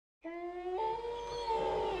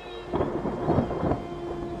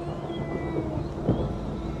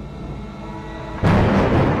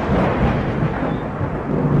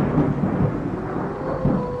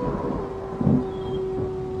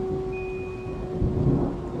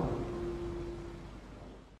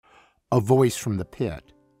A Voice from the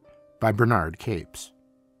Pit by Bernard Capes.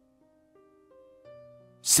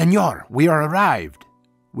 "Senor, we are arrived,"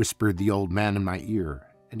 whispered the old man in my ear,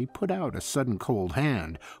 and he put out a sudden cold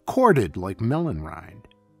hand, corded like melon rind,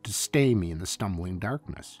 to stay me in the stumbling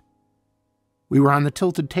darkness. We were on the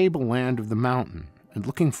tilted tableland of the mountain, and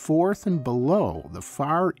looking forth and below the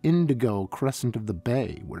far indigo crescent of the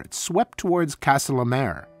bay, where it swept towards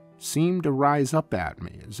Casa-la-Mer, seemed to rise up at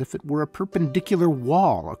me as if it were a perpendicular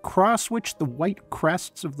wall across which the white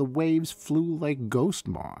crests of the waves flew like ghost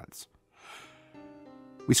moths.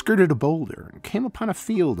 We skirted a boulder and came upon a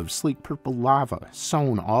field of sleek purple lava,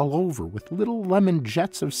 sown all over with little lemon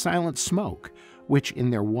jets of silent smoke, which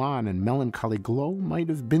in their wan and melancholy glow might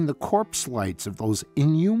have been the corpse lights of those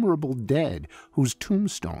innumerable dead whose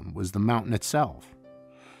tombstone was the mountain itself.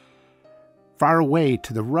 Far away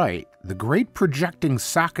to the right, the great projecting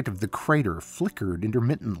socket of the crater flickered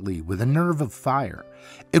intermittently with a nerve of fire.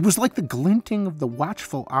 It was like the glinting of the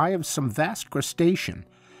watchful eye of some vast crustacean,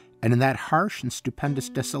 and in that harsh and stupendous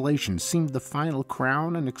desolation seemed the final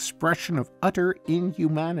crown and expression of utter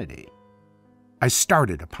inhumanity. I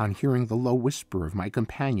started upon hearing the low whisper of my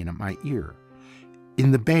companion at my ear.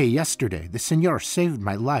 "In the bay yesterday, the senor saved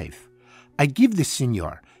my life. I give the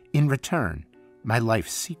senor, in return, my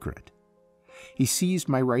life's secret." He seized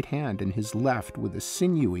my right hand in his left with a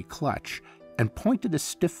sinewy clutch and pointed a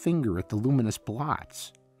stiff finger at the luminous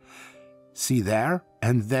blots. "See there,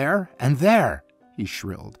 and there, and there," he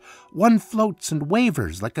shrilled. "One floats and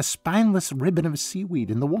wavers like a spineless ribbon of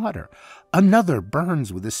seaweed in the water. Another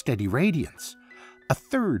burns with a steady radiance. A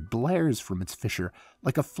third blares from its fissure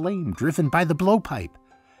like a flame driven by the blowpipe.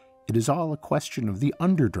 It is all a question of the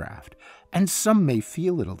underdraft, and some may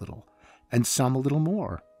feel it a little, and some a little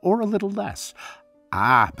more, or a little less.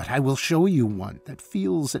 Ah, but I will show you one that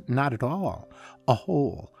feels it not at all. A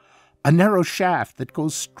hole, a narrow shaft that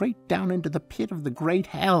goes straight down into the pit of the great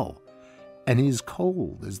hell, and is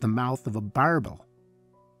cold as the mouth of a barbel."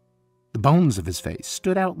 The bones of his face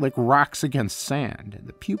stood out like rocks against sand, and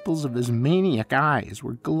the pupils of his maniac eyes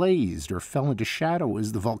were glazed or fell into shadow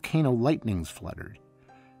as the volcano lightnings fluttered.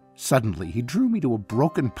 Suddenly, he drew me to a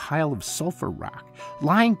broken pile of sulphur rock,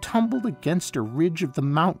 lying tumbled against a ridge of the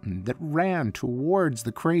mountain that ran towards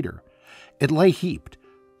the crater. It lay heaped,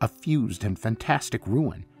 a fused and fantastic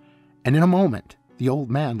ruin, and in a moment the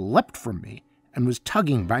old man leapt from me and was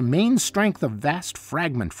tugging by main strength a vast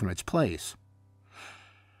fragment from its place.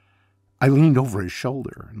 I leaned over his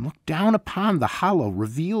shoulder and looked down upon the hollow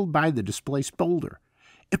revealed by the displaced boulder.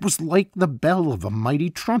 It was like the bell of a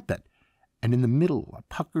mighty trumpet, and in the middle a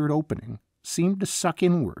puckered opening seemed to suck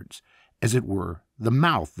inwards, as it were the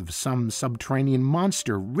mouth of some subterranean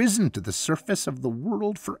monster risen to the surface of the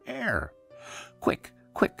world for air. "Quick,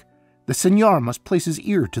 quick! The senor must place his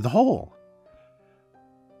ear to the hole."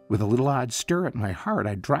 With a little odd stir at my heart,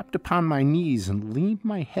 I dropped upon my knees and leaned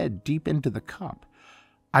my head deep into the cup.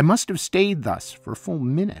 I must have stayed thus for a full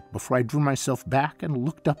minute before I drew myself back and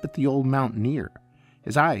looked up at the old mountaineer.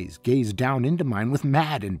 His eyes gazed down into mine with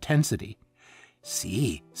mad intensity.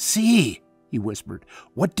 "See, see," he whispered.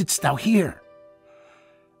 "What didst thou hear?"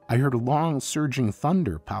 "I heard a long surging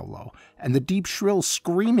thunder, Paolo, and the deep shrill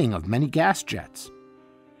screaming of many gas jets."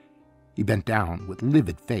 He bent down with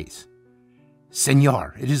livid face.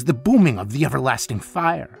 "Senor, it is the booming of the everlasting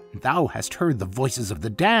fire, and thou hast heard the voices of the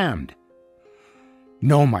damned."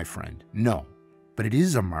 "No, my friend, no, but it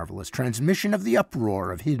is a marvelous transmission of the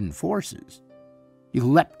uproar of hidden forces." He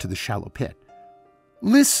leapt to the shallow pit.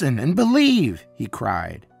 "Listen and believe," he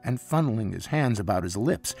cried, and funneling his hands about his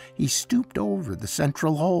lips, he stooped over the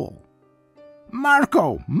central hole.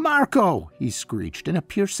 "Marco! Marco!" he screeched in a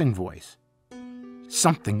piercing voice.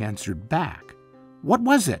 Something answered back. What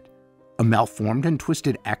was it? A malformed and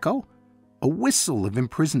twisted echo? A whistle of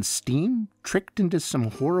imprisoned steam, tricked into some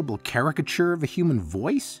horrible caricature of a human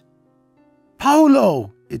voice?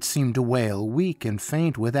 "Paolo!" it seemed to wail, weak and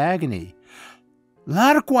faint with agony.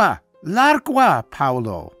 "L'arqua! L'arqua,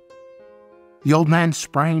 Paolo!" The old man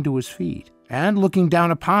sprang to his feet, and looking down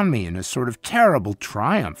upon me in a sort of terrible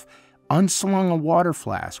triumph, unslung a water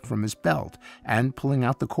flask from his belt, and pulling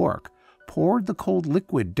out the cork, poured the cold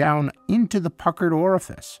liquid down into the puckered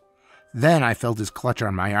orifice. Then I felt his clutch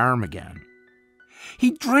on my arm again.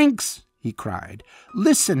 "He drinks!" he cried.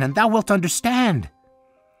 "Listen, and thou wilt understand."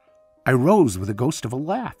 I rose with a ghost of a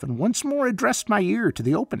laugh, and once more addressed my ear to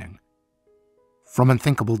the opening. From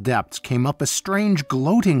unthinkable depths came up a strange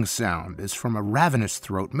gloating sound, as from a ravenous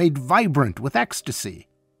throat made vibrant with ecstasy.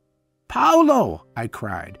 "Paolo!" I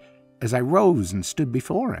cried, as I rose and stood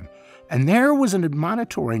before him, and there was an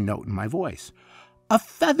admonitory note in my voice. "A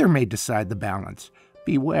feather may decide the balance.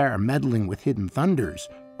 Beware meddling with hidden thunders,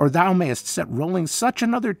 or thou mayest set rolling such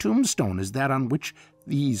another tombstone as that on which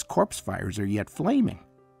these corpse fires are yet flaming.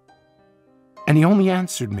 And he only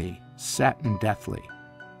answered me, set and deathly,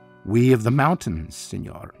 We of the mountains,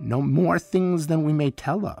 Signor, know more things than we may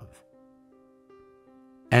tell of.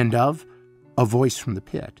 And of A Voice from the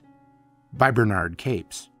Pit, by Bernard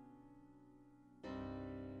Capes.